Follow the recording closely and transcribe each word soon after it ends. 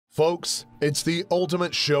Folks, it's the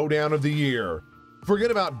ultimate showdown of the year.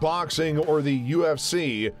 Forget about boxing or the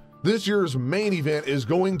UFC, this year's main event is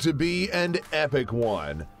going to be an epic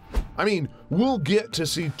one. I mean, we'll get to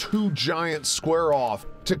see two giants square off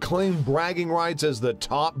to claim bragging rights as the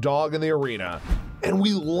top dog in the arena, and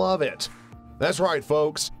we love it. That's right,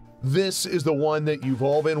 folks, this is the one that you've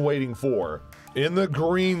all been waiting for. In the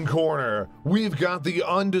green corner, we've got the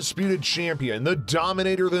undisputed champion, the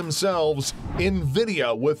dominator themselves,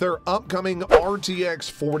 Nvidia with their upcoming RTX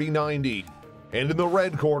 4090. And in the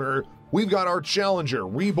red corner, we've got our challenger,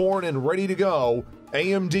 reborn and ready to go,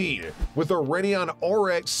 AMD with their Radeon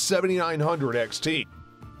RX 7900 XT.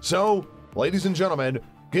 So, ladies and gentlemen,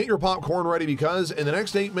 get your popcorn ready because in the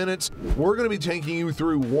next 8 minutes, we're going to be taking you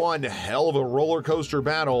through one hell of a roller coaster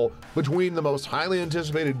battle between the most highly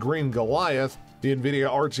anticipated green Goliath, the Nvidia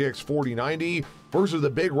RTX 4090, versus the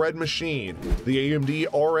big red machine, the AMD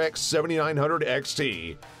RX 7900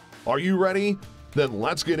 XT. Are you ready? Then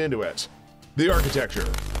let's get into it. The architecture.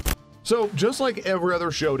 So just like every other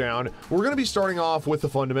showdown, we're going to be starting off with the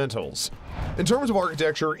fundamentals. In terms of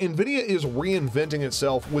architecture, Nvidia is reinventing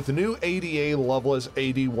itself with the new ADA Loveless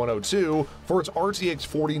AD102 for its RTX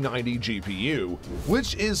 4090 GPU,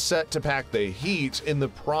 which is set to pack the heat in the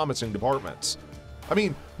promising departments. I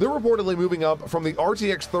mean, they're reportedly moving up from the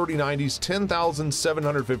RTX 3090's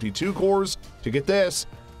 10,752 cores to, get this,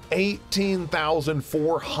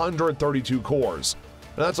 18,432 cores.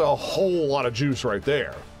 That's a whole lot of juice right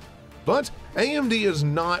there. But AMD is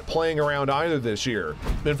not playing around either this year.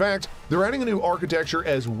 In fact, they're adding a new architecture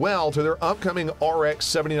as well to their upcoming RX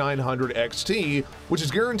 7900 XT, which is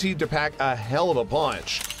guaranteed to pack a hell of a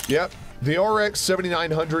punch. Yep, the RX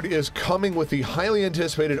 7900 is coming with the highly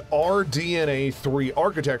anticipated RDNA 3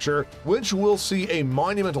 architecture, which will see a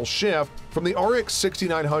monumental shift from the RX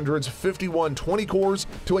 6900's 5120 cores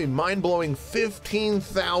to a mind-blowing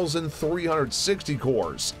 15,360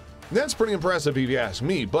 cores. That's pretty impressive if you ask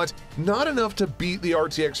me, but not enough to beat the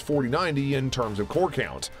RTX 4090 in terms of core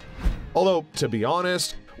count. Although, to be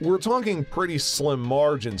honest, we're talking pretty slim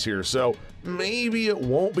margins here, so maybe it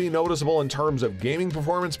won't be noticeable in terms of gaming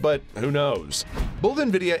performance, but who knows. Both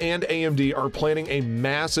Nvidia and AMD are planning a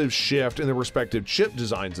massive shift in their respective chip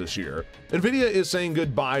designs this year. Nvidia is saying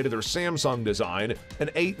goodbye to their Samsung design, an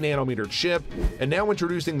 8nm chip, and now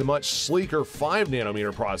introducing the much sleeker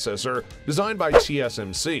 5nm processor designed by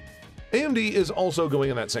TSMC. AMD is also going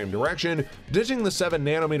in that same direction, ditching the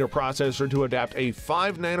 7nm processor to adapt a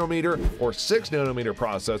 5nm or 6nm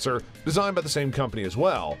processor designed by the same company as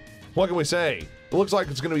well. What can we say? It looks like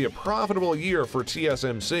it's going to be a profitable year for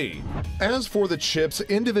TSMC. As for the chip's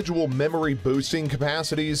individual memory boosting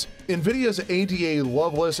capacities, Nvidia's ADA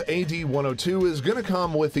Loveless AD102 is going to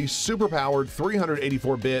come with the superpowered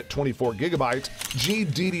 384-bit 24GB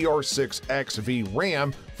GDDR6X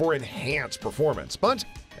VRAM for enhanced performance, but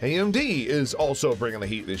AMD is also bringing the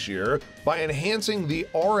heat this year by enhancing the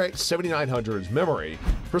RX 7900's memory.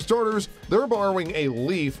 For starters, they're borrowing a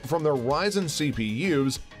leaf from their Ryzen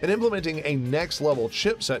CPUs and implementing a next-level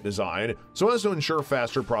chipset design so as to ensure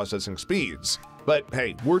faster processing speeds. But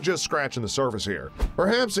hey, we're just scratching the surface here.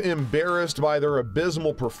 Perhaps embarrassed by their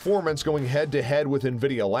abysmal performance going head-to-head with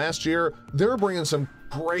Nvidia last year, they're bringing some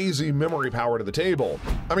crazy memory power to the table.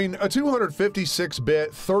 I mean, a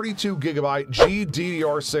 256-bit 32GB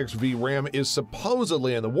GDDR6 VRAM is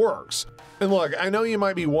supposedly in the works. And look, I know you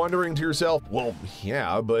might be wondering to yourself, well,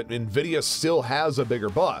 yeah, but Nvidia still has a bigger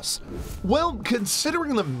bus. Well,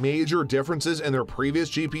 considering the major differences in their previous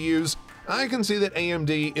GPUs, I can see that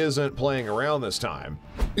AMD isn't playing around this time.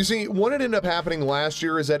 You see, what had ended up happening last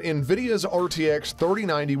year is that Nvidia's RTX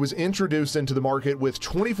 3090 was introduced into the market with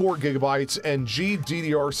 24GB and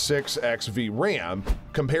GDDR6X VRAM,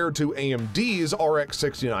 compared to AMD's RX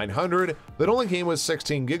 6900 that only came with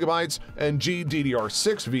 16GB and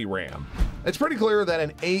GDDR6 VRAM. It's pretty clear that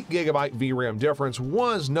an 8GB VRAM difference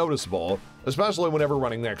was noticeable, especially whenever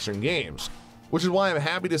running next-gen games, which is why I'm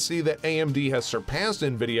happy to see that AMD has surpassed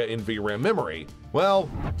Nvidia in VRAM memory. Well,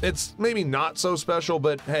 it's maybe not so special,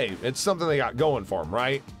 but hey, it's something they got going for them,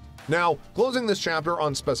 right? Now, closing this chapter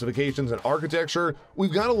on specifications and architecture,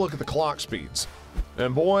 we've got to look at the clock speeds.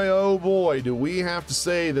 And boy, oh boy, do we have to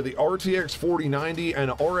say that the RTX 4090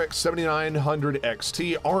 and RX 7900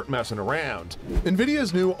 XT aren't messing around.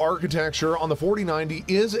 Nvidia's new architecture on the 4090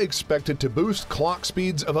 is expected to boost clock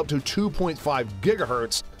speeds of up to 2.5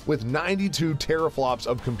 GHz with 92 teraflops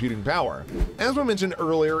of computing power. As we mentioned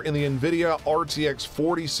earlier in the Nvidia RTX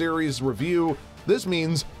 40 series review, this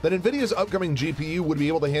means that Nvidia's upcoming GPU would be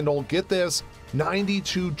able to handle, get this,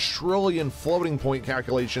 92 trillion floating point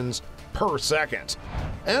calculations per second.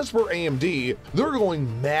 As for AMD, they're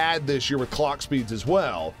going mad this year with clock speeds as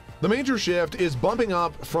well. The major shift is bumping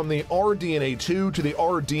up from the RDNA 2 to the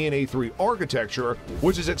RDNA 3 architecture,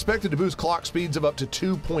 which is expected to boost clock speeds of up to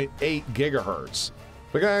 2.8 gigahertz.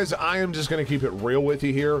 But guys, I am just going to keep it real with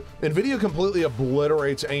you here. Nvidia completely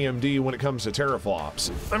obliterates AMD when it comes to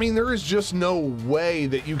teraflops. I mean, there is just no way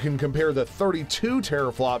that you can compare the 32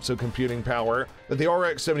 teraflops of computing power that the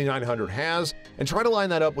RX 7900 has and try to line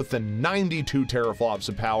that up with the 92 teraflops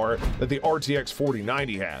of power that the RTX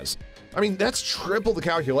 4090 has. I mean, that's triple the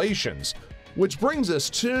calculations, which brings us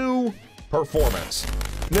to performance.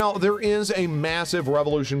 Now, there is a massive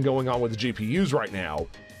revolution going on with the GPUs right now.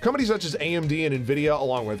 Companies such as AMD and Nvidia,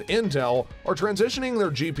 along with Intel, are transitioning their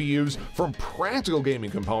GPUs from practical gaming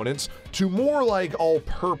components to more like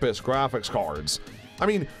all-purpose graphics cards. I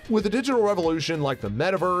mean, with the digital revolution like the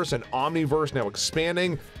metaverse and omniverse now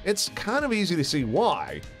expanding, it's kind of easy to see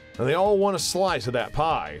why, and they all want a slice of that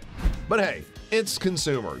pie. But hey, it's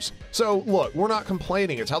consumers. So look, we're not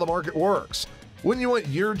complaining, it's how the market works. Wouldn't you want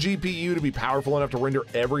your GPU to be powerful enough to render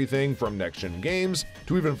everything from next-gen games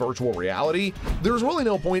to even virtual reality? There's really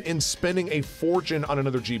no point in spending a fortune on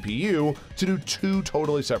another GPU to do two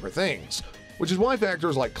totally separate things, which is why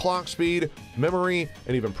factors like clock speed, memory,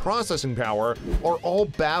 and even processing power are all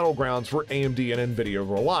battlegrounds for AMD and Nvidia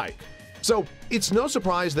alike. So it's no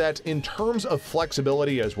surprise that in terms of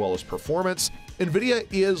flexibility as well as performance, Nvidia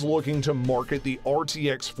is looking to market the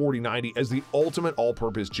RTX 4090 as the ultimate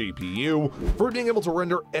all-purpose GPU for being able to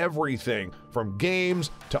render everything from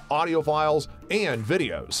games to audio files and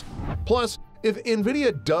videos. Plus, if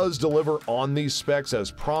Nvidia does deliver on these specs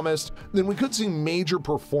as promised, then we could see major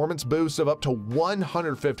performance boosts of up to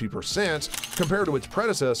 150% compared to its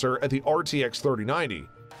predecessor at the RTX 3090.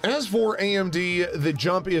 As for AMD, the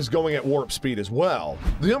jump is going at warp speed as well.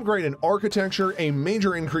 The upgrade in architecture, a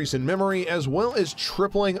major increase in memory, as well as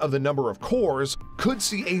tripling of the number of cores could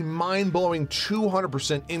see a mind-blowing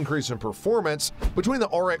 200% increase in performance between the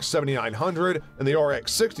RX 7900 and the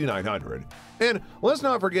RX 6900. And let's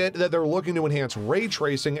not forget that they're looking to enhance ray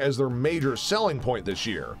tracing as their major selling point this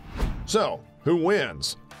year. So, who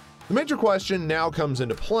wins? The major question now comes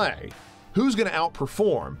into play. Who's going to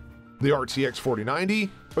outperform? The RTX 4090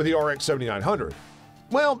 or the RX 7900?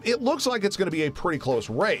 Well, it looks like it's going to be a pretty close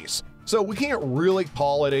race, so we can't really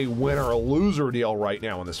call it a winner or loser deal right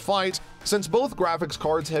now in this fight, since both graphics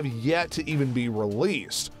cards have yet to even be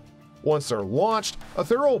released. Once they're launched, a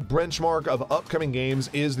thorough benchmark of upcoming games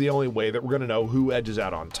is the only way that we're going to know who edges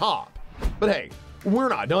out on top. But hey, we're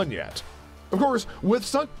not done yet. Of course, with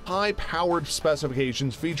such high-powered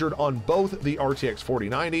specifications featured on both the RTX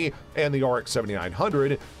 4090 and the RX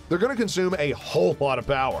 7900, they're going to consume a whole lot of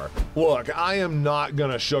power. Look, I am not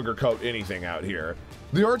going to sugarcoat anything out here.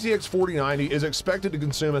 The RTX 4090 is expected to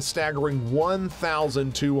consume a staggering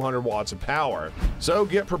 1,200 watts of power, so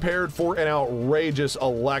get prepared for an outrageous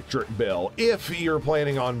electric bill if you're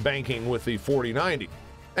planning on banking with the 4090.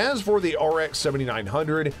 As for the RX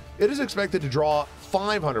 7900, it is expected to draw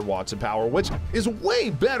 500 watts of power, which is way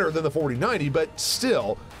better than the 4090, but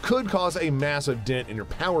still could cause a massive dent in your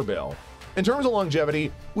power bill. In terms of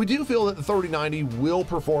longevity, we do feel that the 3090 will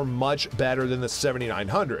perform much better than the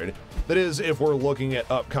 7900. That is, if we're looking at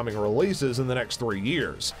upcoming releases in the next 3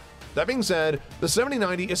 years. That being said, the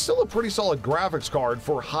 7090 is still a pretty solid graphics card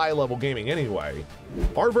for high-level gaming anyway.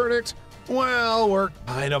 Our verdict? Well, we're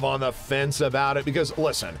kind of on the fence about it because,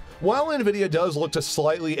 listen, while Nvidia does look to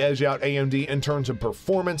slightly edge out AMD in terms of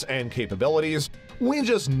performance and capabilities, we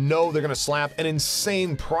just know they're going to slap an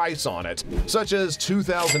insane price on it, such as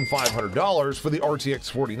 $2,500 for the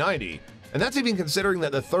RTX 4090. And that's even considering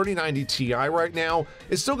that the 3090 Ti right now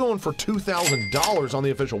is still going for $2,000 on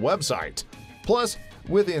the official website. Plus,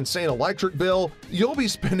 with the insane electric bill, you'll be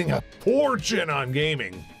spending a fortune on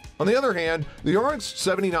gaming. On the other hand, the RX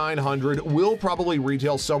 7900 will probably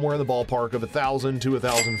retail somewhere in the ballpark of $1,000 to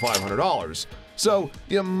 $1,500, so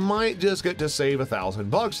you might just get to save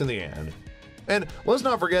 $1,000 in the end. And let's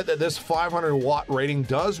not forget that this 500 watt rating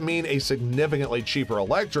does mean a significantly cheaper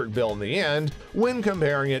electric bill in the end when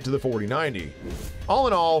comparing it to the 4090. All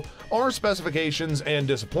in all, our specifications and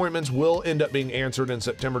disappointments will end up being answered in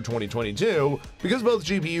September 2022 because both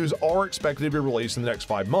GPUs are expected to be released in the next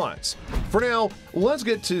 5 months. For now, let's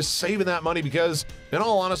get to saving that money because, in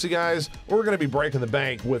all honesty guys, we're going to be breaking the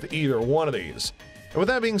bank with either one of these. And with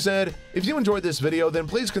that being said, if you enjoyed this video, then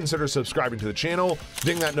please consider subscribing to the channel,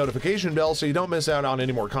 ding that notification bell so you don't miss out on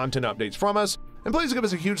any more content updates from us, and please give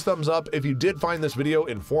us a huge thumbs up if you did find this video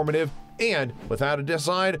informative, and without a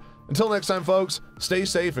aside, until next time folks, stay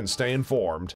safe and stay informed.